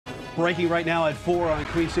Breaking right now at 4 on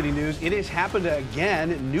Queen City News. It has happened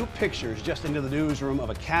again. New pictures just into the newsroom of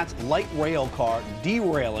a Cat's light rail car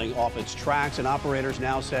derailing off its tracks, and operators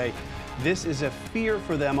now say this is a fear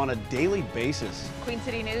for them on a daily basis. Queen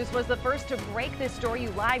City News was the first to break this story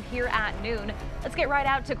live here at noon. Let's get right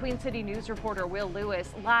out to Queen City News reporter Will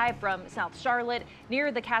Lewis, live from South Charlotte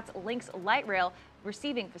near the Cat's Lynx light rail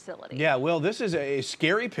receiving facility. Yeah, Will, this is a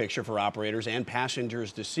scary picture for operators and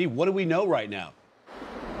passengers to see. What do we know right now?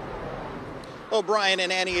 Well, Brian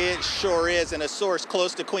and Annie, it sure is, and a source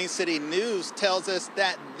close to Queen City News tells us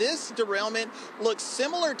that this derailment looks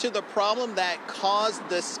similar to the problem that caused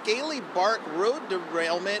the Scaly Bark Road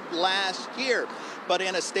derailment last year. But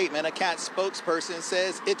in a statement, a CAT spokesperson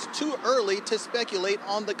says it's too early to speculate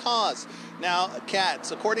on the cause. Now,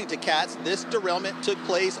 according to CATS, this derailment took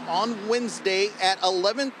place on Wednesday at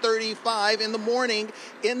 11:35 in the morning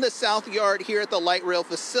in the Southyard here at the light rail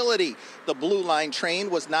facility. The Blue Line train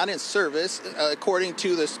was not in service, according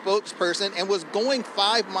to the spokesperson, and was going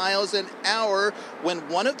 5 miles an hour when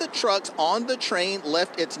one of the trucks on the train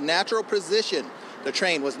left its natural position. The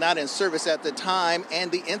train was not in service at the time,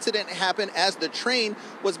 and the incident happened as the train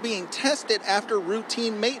was being tested after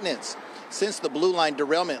routine maintenance. Since the Blue Line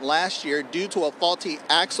derailment last year due to a faulty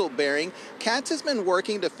axle bearing, CATS has been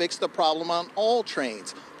working to fix the problem on all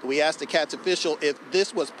trains. We asked a CATS official if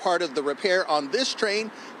this was part of the repair on this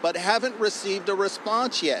train, but haven't received a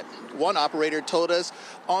response yet. One operator told us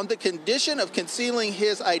on the condition of concealing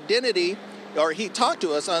his identity, or he talked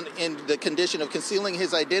to us in the condition of concealing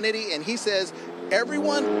his identity, and he says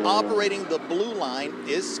everyone operating the Blue Line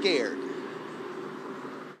is scared.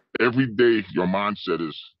 Every day your mindset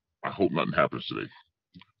is, I hope nothing happens today.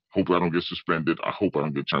 Hope I don't get suspended. I hope I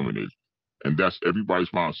don't get terminated. And that's everybody's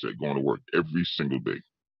mindset going to work every single day.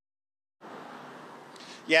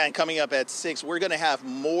 Yeah, and coming up at 6, we're going to have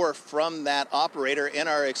more from that operator in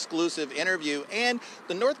our exclusive interview. And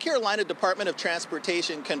the North Carolina Department of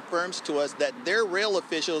Transportation confirms to us that their rail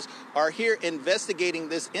officials are here investigating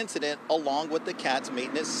this incident along with the CATS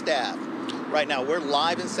maintenance staff. Right now, we're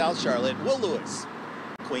live in South Charlotte. Will Lewis,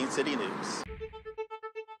 Queen City News.